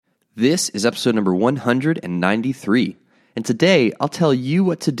This is episode number 193, and today I'll tell you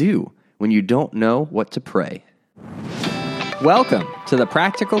what to do when you don't know what to pray. Welcome to the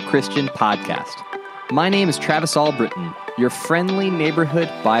Practical Christian Podcast. My name is Travis Albritton, your friendly neighborhood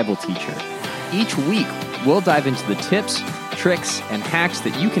Bible teacher. Each week, we'll dive into the tips, tricks, and hacks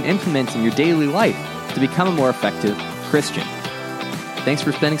that you can implement in your daily life to become a more effective Christian. Thanks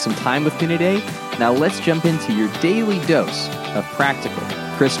for spending some time with me today. Now let's jump into your daily dose of practical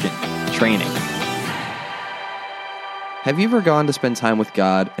Christian training. Have you ever gone to spend time with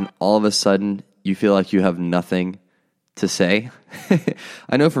God and all of a sudden you feel like you have nothing to say?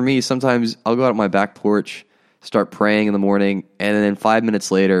 I know for me, sometimes I'll go out on my back porch, start praying in the morning, and then 5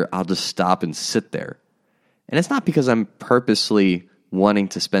 minutes later, I'll just stop and sit there. And it's not because I'm purposely wanting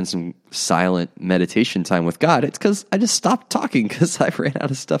to spend some silent meditation time with God. It's because I just stopped talking because I ran out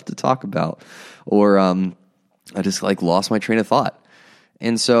of stuff to talk about. Or I just lost my train of thought.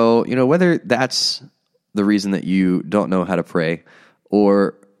 And so, whether that's the reason that you don't know how to pray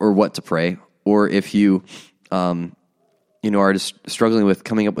or what to pray, or if you, are just struggling with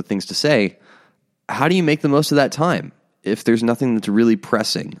coming up with things to say, how do you make the most of that time? If there's nothing that's really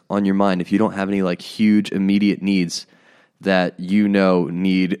pressing on your mind, if you don't have any huge immediate needs that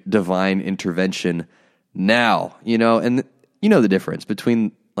need divine intervention now, and the difference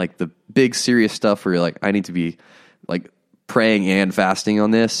between the big serious stuff where you're I need to be praying and fasting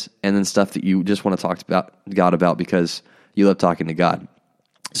on this, and then stuff that you just want to talk about God about because you love talking to God.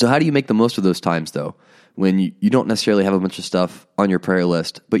 So how do you make the most of those times, though, when you don't necessarily have a bunch of stuff on your prayer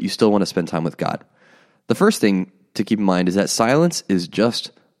list, but you still want to spend time with God? The first thing to keep in mind is that silence is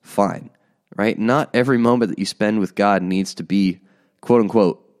just fine, right? Not every moment that you spend with God needs to be,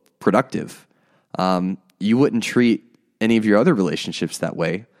 quote-unquote, productive. You wouldn't treat any of your other relationships that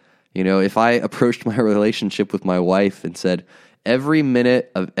way. If I approached my relationship with my wife and said, every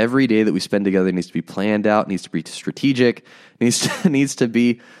minute of every day that we spend together needs to be planned out, needs to be strategic, needs to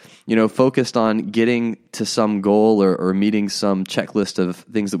be, focused on getting to some goal or meeting some checklist of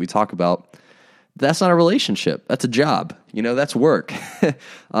things that we talk about, that's not a relationship. That's a job. That's work.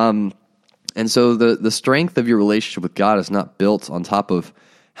 And so the strength of your relationship with God is not built on top of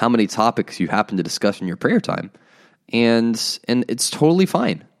how many topics you happen to discuss in your prayer time. And it's totally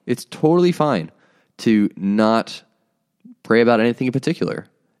fine. It's totally fine to not pray about anything in particular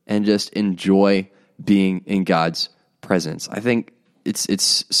and just enjoy being in God's presence. I think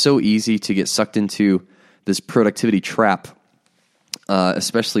it's so easy to get sucked into this productivity trap,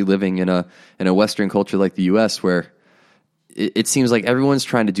 especially living in a Western culture like the U.S., where it seems like everyone's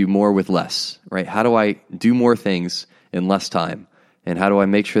trying to do more with less, right? How do I do more things in less time? And how do I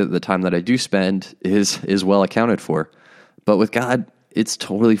make sure that the time that I do spend is well accounted for? But with God, it's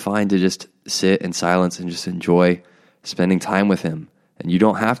totally fine to just sit in silence and just enjoy spending time with Him. And you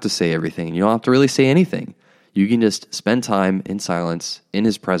don't have to say everything. You don't have to really say anything. You can just spend time in silence, in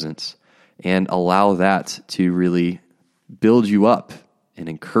His presence, and allow that to really build you up and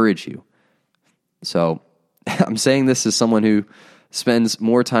encourage you. So I'm saying this as someone who spends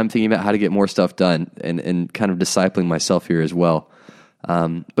more time thinking about how to get more stuff done and kind of discipling myself here as well.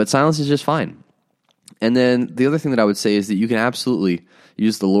 But silence is just fine. And then the other thing that I would say is that you can absolutely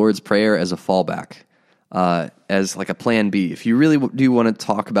use the Lord's Prayer as a fallback, as a plan B. If you really do want to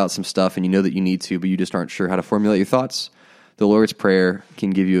talk about some stuff and you know that you need to, but you just aren't sure how to formulate your thoughts, the Lord's Prayer can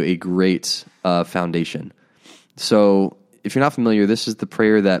give you a great foundation. So if you're not familiar, this is the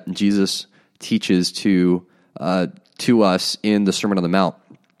prayer that Jesus teaches to us in the Sermon on the Mount.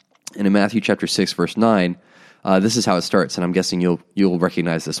 And in Matthew chapter 6, verse 9, this is how it starts, and I'm guessing you'll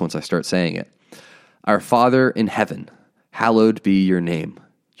recognize this once I start saying it. Our Father in heaven, hallowed be your name.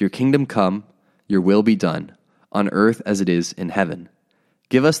 Your kingdom come, your will be done, on earth as it is in heaven.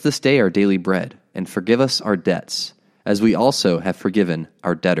 Give us this day our daily bread, and forgive us our debts, as we also have forgiven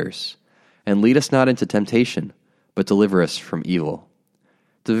our debtors. And lead us not into temptation, but deliver us from evil.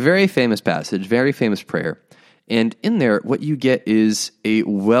 It's a very famous passage, very famous prayer. And in there, what you get is a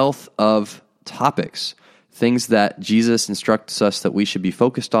wealth of topics, things that Jesus instructs us that we should be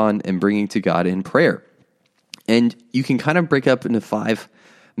focused on and bringing to God in prayer. And you can kind of break up into 5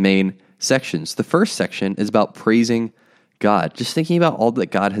 main sections. The first section is about praising God, just thinking about all that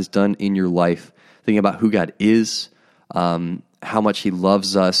God has done in your life, thinking about who God is, how much He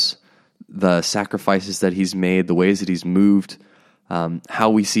loves us, the sacrifices that He's made, the ways that He's moved, how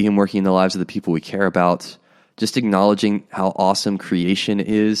we see Him working in the lives of the people we care about, just acknowledging how awesome creation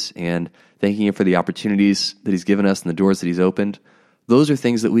is and thanking Him for the opportunities that He's given us and the doors that He's opened. Those are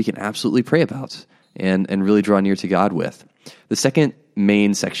things that we can absolutely pray about and really draw near to God with. The second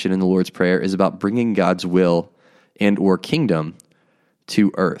main section in the Lord's Prayer is about bringing God's will and or kingdom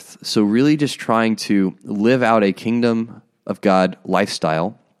to earth. So really just trying to live out a kingdom of God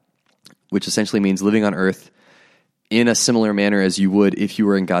lifestyle, which essentially means living on earth in a similar manner as you would if you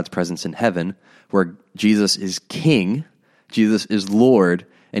were in God's presence in heaven, where Jesus is King, Jesus is Lord,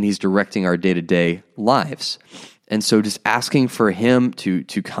 and he's directing our day-to-day lives. And so just asking for him to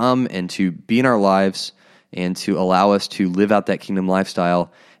come and to be in our lives and to allow us to live out that kingdom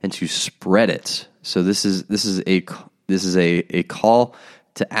lifestyle and to spread it. So this is a call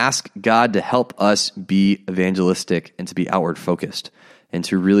to ask God to help us be evangelistic and to be outward focused and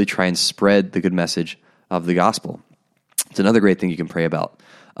to really try and spread the good message of the gospel. It's another great thing you can pray about.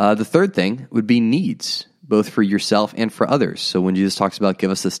 The third thing would be needs, both for yourself and for others. So when Jesus talks about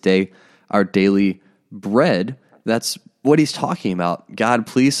give us this day our daily bread, that's what he's talking about. God,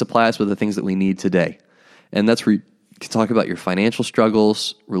 please supply us with the things that we need today. And that's where you can talk about your financial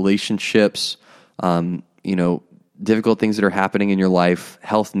struggles, relationships, difficult things that are happening in your life,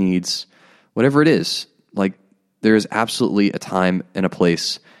 health needs, whatever it is. Like, there is absolutely a time and a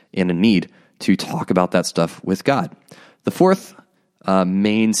place and a need to talk about that stuff with God. The fourth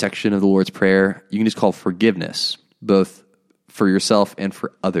main section of the Lord's Prayer, you can just call forgiveness, both for yourself and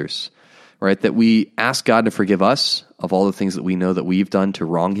for others, right? That we ask God to forgive us of all the things that we know that we've done to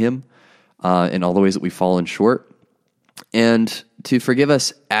wrong him, and all the ways that we've fallen short, and to forgive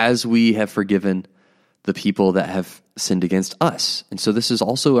us as we have forgiven the people that have sinned against us. And so this is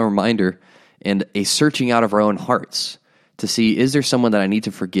also a reminder and a searching out of our own hearts to see, is there someone that I need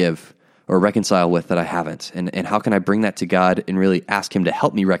to forgive or reconcile with that I haven't? And how can I bring that to God and really ask him to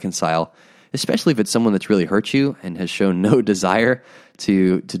help me reconcile, especially if it's someone that's really hurt you and has shown no desire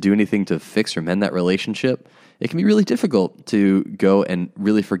to do anything to fix or mend that relationship. It can be really difficult to go and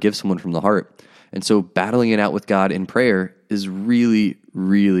really forgive someone from the heart. And so battling it out with God in prayer is really,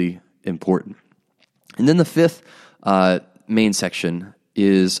 really important. And then the fifth main section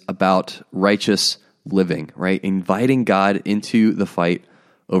is about righteous living, right? Inviting God into the fight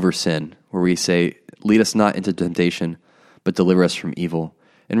over sin, where we say, lead us not into temptation, but deliver us from evil.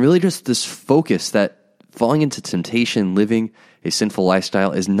 And really just this focus that falling into temptation, living a sinful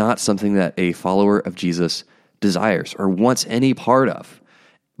lifestyle is not something that a follower of Jesus desires or wants any part of.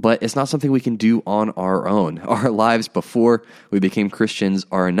 But it's not something we can do on our own. Our lives before we became Christians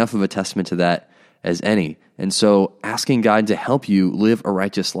are enough of a testament to that as any. And so asking God to help you live a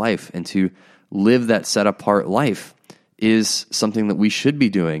righteous life and to live that set-apart life is something that we should be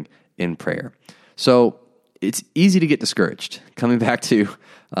doing in prayer. So it's easy to get discouraged. Coming back to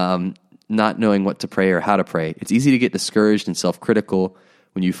not knowing what to pray or how to pray, it's easy to get discouraged and self-critical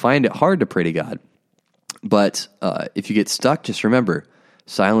when you find it hard to pray to God. But if you get stuck, just remember,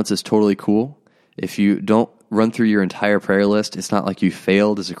 silence is totally cool. If you don't run through your entire prayer list, it's not like you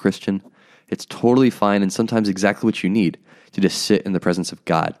failed as a Christian. It's totally fine and sometimes exactly what you need to just sit in the presence of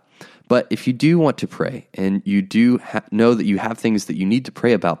God. But if you do want to pray and you do know that you have things that you need to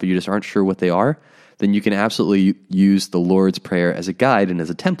pray about, but you just aren't sure what they are, then you can absolutely use the Lord's Prayer as a guide and as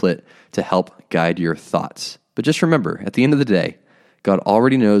a template to help guide your thoughts. But just remember, at the end of the day, God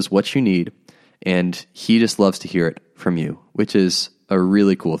already knows what you need, and he just loves to hear it from you, which is a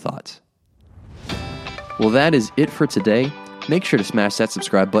really cool thought. Well, that is it for today. Make sure to smash that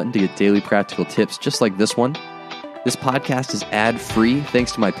subscribe button to get daily practical tips just like this one. This podcast is ad-free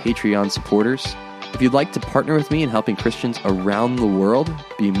thanks to my Patreon supporters. If you'd like to partner with me in helping Christians around the world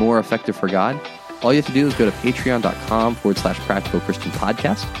be more effective for God, all you have to do is go to patreon.com/Practical Christian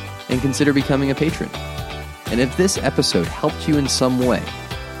Podcast and consider becoming a patron. And if this episode helped you in some way,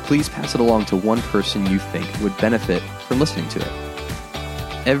 please pass it along to one person you think would benefit from listening to it.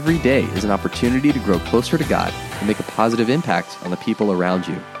 Every day is an opportunity to grow closer to God and make a positive impact on the people around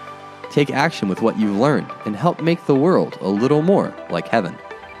you. Take action with what you've learned and help make the world a little more like heaven.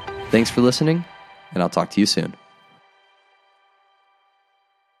 Thanks for listening, and I'll talk to you soon.